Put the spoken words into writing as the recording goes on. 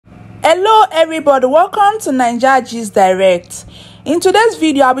Hello everybody, welcome to Naija Gist Direct. In today's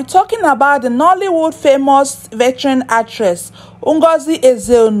video, I'll be talking about the Nollywood famous veteran actress Ngozi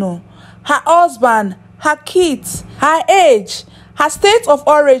Ezeonu, her husband, her kids, her age, her state of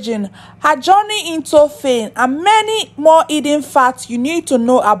origin, her journey into fame, and many more hidden facts you need to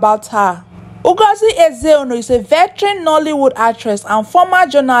know about her. Ngozi Ezeonu is a veteran Nollywood actress and former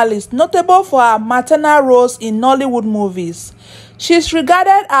journalist notable for her maternal roles in Nollywood movies. She is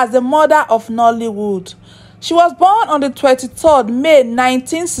regarded as the mother of Nollywood. She was born on the 23rd May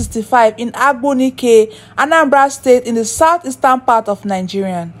 1965 in Agbonike, Anambra State in the southeastern part of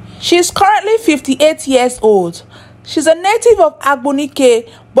Nigeria. She is currently 58 years old. She's a native of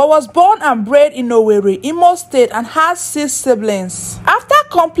Agbonike but was born and bred in Owerri, Imo State, and has 6 siblings. After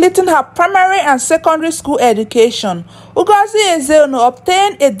completing her primary and secondary school education, Ngozi Ezeonu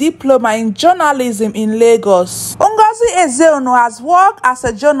obtained a diploma in journalism in Lagos. Ngozi Ezeonu has worked as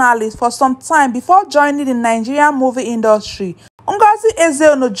a journalist for some time before joining the Nigerian movie industry. Ngozi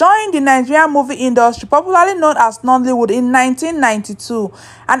Ezeonu joined the Nigerian movie industry, popularly known as Nollywood, in 1992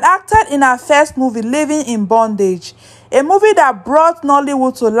 and acted in her first movie, Living in Bondage, a movie that brought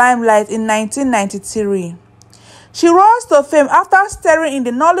Nollywood to limelight in 1993. She rose to fame after starring in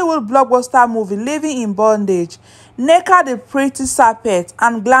the Nollywood blockbuster movie Living in Bondage, Naked the Pretty Serpent,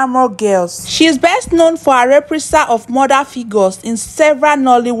 and Glamour Girls. She is best known for her reprisal of mother figures in several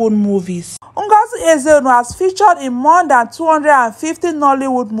Nollywood movies. Ngozi Ezeonu has featured in more than 250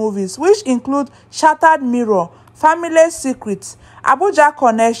 Nollywood movies, which include Shattered Mirror, Family Secrets, Abuja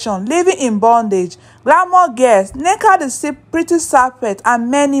Connection, Living in Bondage, Glamour Girls, Naked the Pretty Serpent, and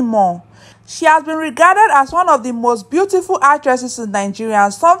many more. She has been regarded as one of the most beautiful actresses in Nigeria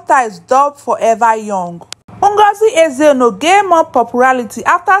and sometimes dubbed Forever Young. Ngozi Ezeonu gained more popularity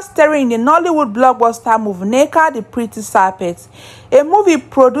after starring in the Nollywood blockbuster movie Naked the Pretty Serpent, a movie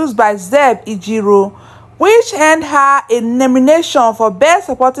produced by Zubby, which earned her a nomination for Best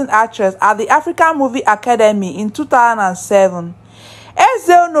Supporting Actress at the African Movie Academy in 2007.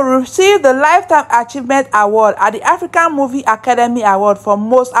 Ezeonu received the Lifetime Achievement Award at the African Movie Academy Award for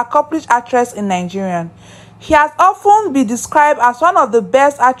Most Accomplished Actress in Nigeria. She has often been described as one of the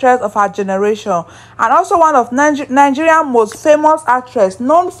best actresses of her generation and also one of Nigeria's most famous actresses,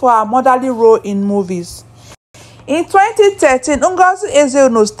 known for her motherly role in movies. In 2013, Ngozi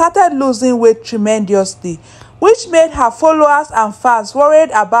Ezeonu started losing weight tremendously, which made her followers and fans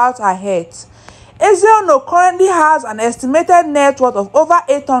worried about her health. Ezeonu currently has an estimated net worth of over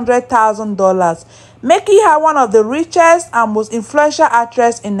 $800,000, making her one of the richest and most influential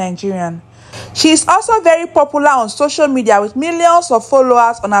actresses in Nigeria. She is also very popular on social media with millions of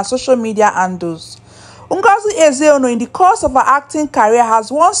followers on her social media handles. Ngozi Ezeonu, in the course of her acting career,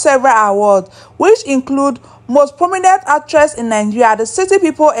 has won several awards, which include Most Prominent Actress in Nigeria, the City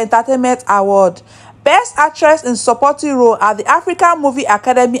People Entertainment Award, Best Actress in Supporting Role at the African Movie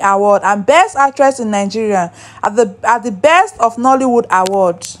Academy Award, and Best Actress in Nigeria at the Best of Nollywood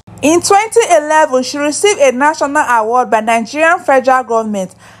Award. In 2011, she received a national award by Nigerian federal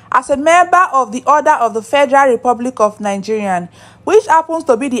government as a member of the Order of the Federal Republic of Nigeria, which happens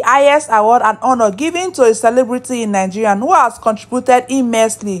to be the highest award and honor given to a celebrity in Nigeria who has contributed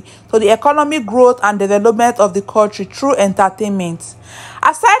immensely to the economic growth and development of the country through entertainment.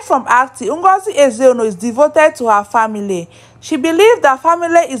 Aside from acting, Ngozi Ezeonu is devoted to her family. She believes that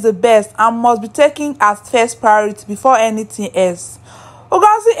family is the best and must be taken as first priority before anything else.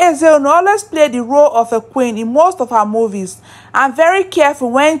 Ngozi Ezeonu always played the role of a queen in most of her movies and very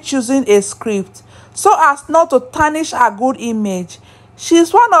careful when choosing a script, so as not to tarnish her good image. She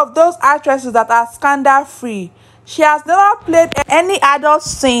is one of those actresses that are scandal-free. She has never played any adult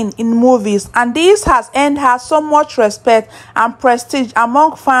scene in movies, and this has earned her so much respect and prestige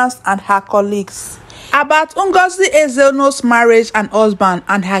among fans and her colleagues. About Ngozi Ezeunu's marriage and husband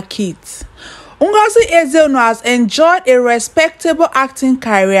and her kids. Ngozi Ezeonu has enjoyed a respectable acting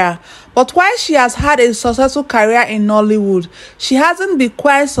career, but while she has had a successful career in Nollywood, she hasn't been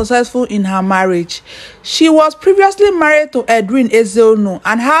quite successful in her marriage. She was previously married to Edwin Ezeonu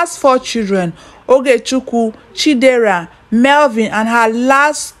and has 4 children, Ogechukwu, Chidera, Melvin, and her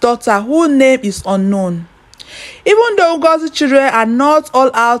last daughter, whose name is unknown. Even though Ngozi's children are not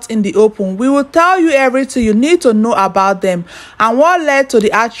all out in the open, we will tell you everything you need to know about them and what led to the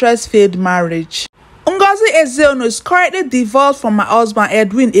actress' failed marriage. Ngozi Ezeonu is currently divorced from her husband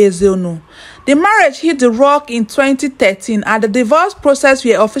Edwin Ezeonu. The marriage hit the rock in 2013 and the divorce process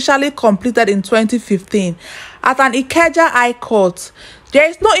was officially completed in 2015 at an Ikeja High Court. There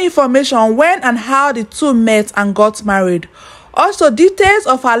is no information on when and how the two met and got married. Also, details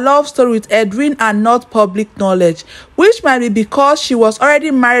of her love story with Edwin are not public knowledge, which might be because she was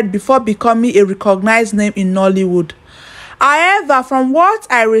already married before becoming a recognized name in Nollywood. However, from what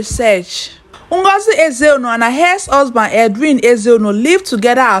I researched, Ngozi Ezeonu and her ex-husband Edwin Ezeonu lived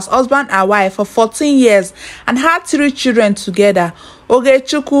together as husband and wife for 14 years and had 3 children together,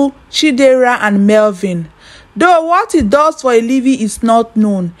 Ogechukwu, Chidera, and Melvin. Though what he does for a living is not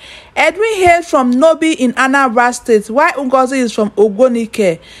known. Edwin hails from Nobi in Anambra State, while Ngozi is from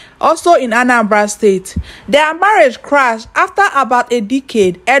Ogbonike, also in Anambra State. Their marriage crashed after about a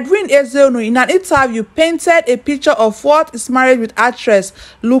decade. Edwin Ezeonu, in an interview, painted a picture of what his marriage with actress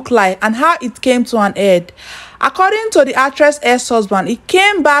looked like and how it came to an end. According to the actress' ex-husband, he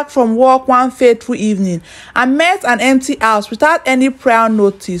came back from work one fateful evening and met an empty house without any prior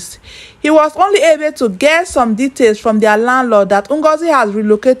notice. He was only able to get some details from their landlord that Ngozi has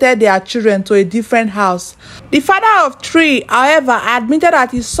relocated their children to a different house. The father of 3, however, admitted that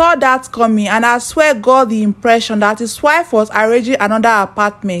he saw that coming and I swear got the impression that his wife was arranging another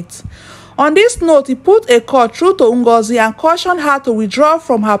apartment. On this note, he put a call through to Ngozi and cautioned her to withdraw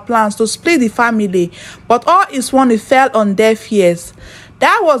from her plans to split the family, but all is one, it fell on deaf ears.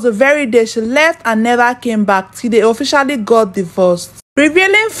 That was the very day she left and never came back till they officially got divorced.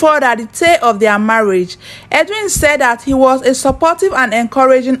 Revealing further the tale of their marriage, Edwin said that he was a supportive and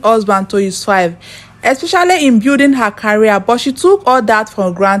encouraging husband to his wife, especially in building her career, but she took all that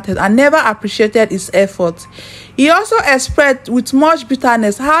for granted and never appreciated his efforts. He also expressed with much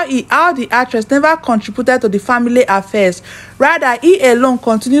bitterness how the actress never contributed to the family affairs. Rather, he alone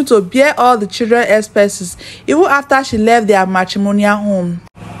continued to bear all the children's expenses even after she left their matrimonial home.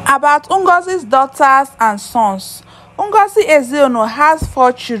 About Ngozi's daughters and sons. Ngozi Ezeonu has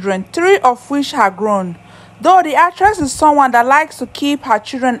 4 children, 3 of which are grown. Though the actress is someone that likes to keep her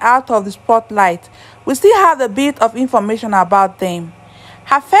children out of the spotlight, we still have a bit of information about them.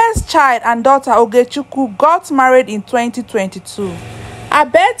 Her first child and daughter Ogechukwu got married in 2022. Her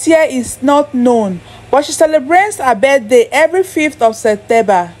birth year is not known, but she celebrates her birthday every 5th of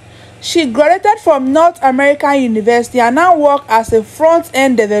September. She graduated from North American University and now works as a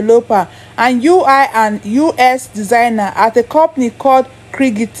front-end developer and UI and UX designer at a company called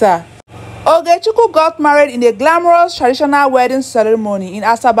Regina. Ogechukwu got married in a glamorous traditional wedding ceremony in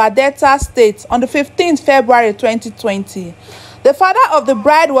Asaba Delta State on the 15th February 2020. The father of the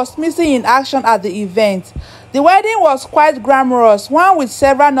bride was missing in action at the event. The wedding was quite glamorous, one with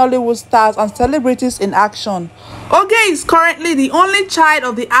several Nollywood stars and celebrities in action. Oge is currently the only child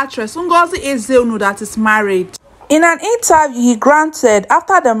of the actress Ngozi Ezeonu that is married. In an interview he granted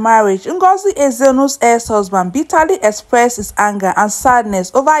after the marriage, Ngozi Ezeunu's ex-husband bitterly expressed his anger and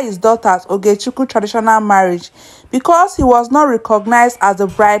sadness over his daughter's Ogechukwu traditional marriage because he was not recognized as the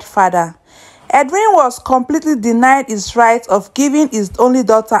bride father. Edwin was completely denied his right of giving his only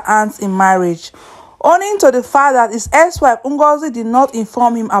daughter hand in marriage, owing to the fact that his ex-wife Ngozi did not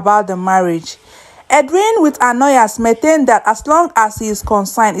inform him about the marriage. Edwin, with annoyance, maintained that as long as he is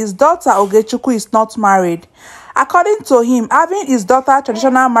concerned, his daughter Ogechukwu is not married. According to him, having his daughter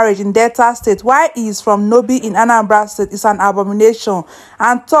traditional marriage in Delta State while he is from Nobi in Anambra State is an abomination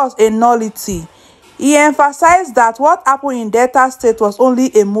and thus a nullity. He emphasized that what happened in Delta State was only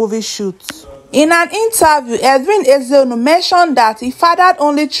a movie shoot. In an interview, Edwin Ezeonu mentioned that he fathered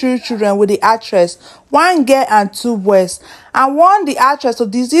only 3 children with the actress, 1 girl and 2 boys, and warned the actress to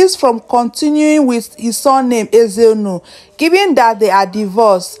desist from continuing with his son named Ezeonu, given that they are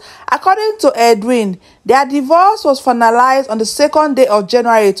divorced. According to Edwin, their divorce was finalized on the 2nd day of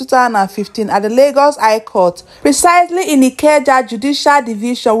January 2015 at the Lagos High Court, precisely in Ikeja Judicial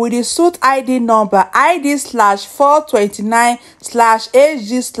Division with the suit ID number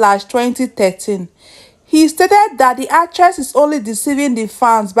ID/429/HG/2013. He stated that the actress is only deceiving the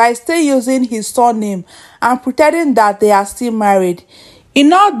fans by still using his surname and pretending that they are still married.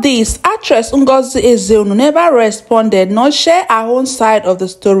 In all this, actress Ngozi Ezeonu never responded nor shared her own side of the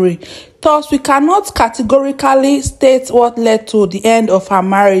story. Thus, we cannot categorically state what led to the end of her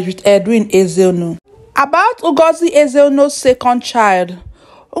marriage with Edwin Ezeonu. About Ngozi Ezeunu's second child.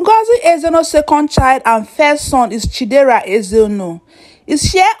 Ngozi Ezeunu's second child and first son is Chidera Ezeonu.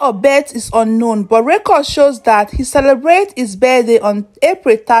 His year of birth is unknown, but record shows that he celebrates his birthday on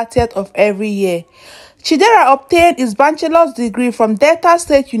April 30th of every year. Chidera obtained his bachelor's degree from Delta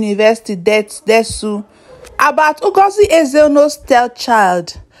State University, Desu. About Ngozi Ezeunu's third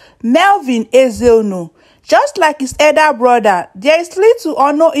child, Melvin Ezeonu. Just like his elder brother, there is little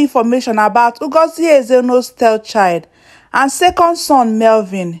or no information about Ngozi Ezeunu's third child and second son,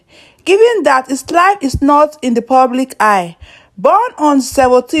 Melvin, given that his life is not in the public eye. Born on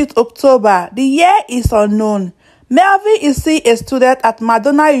 17th October, the year is unknown. Melvin is still a student at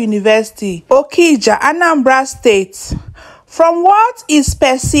Madonna University, Okija, Anambra State. From what is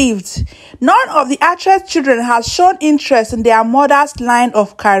perceived, none of the actress children has shown interest in their mother's line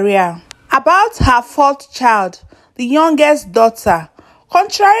of career. About her fourth child, the youngest daughter,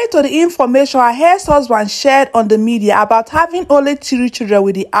 contrary to the information her ex-husband shared on the media about having only 3 children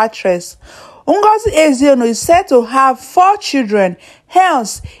with the actress, Ngozi Ezeonu is said to have 4 children.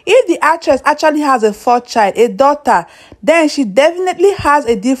 Hence, if the actress actually has a 4th child, a daughter, then she definitely has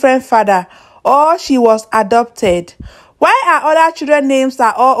a different father or she was adopted. While her other children's names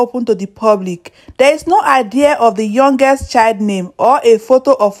are all open to the public, there is no idea of the youngest child name or a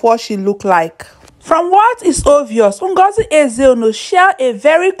photo of what she looked like. From what is obvious, Ngozi Ezeonu shares a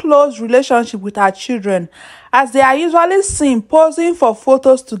very close relationship with her children, as they are usually seen posing for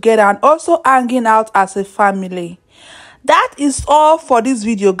photos together and also hanging out as a family. That is all for this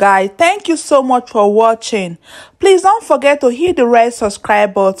video, guys. Thank you so much for watching. Please don't forget to hit the red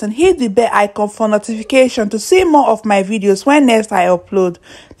subscribe button, hit the bell icon for notification to see more of my videos when next I upload.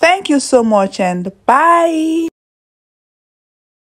 Thank you so much and bye.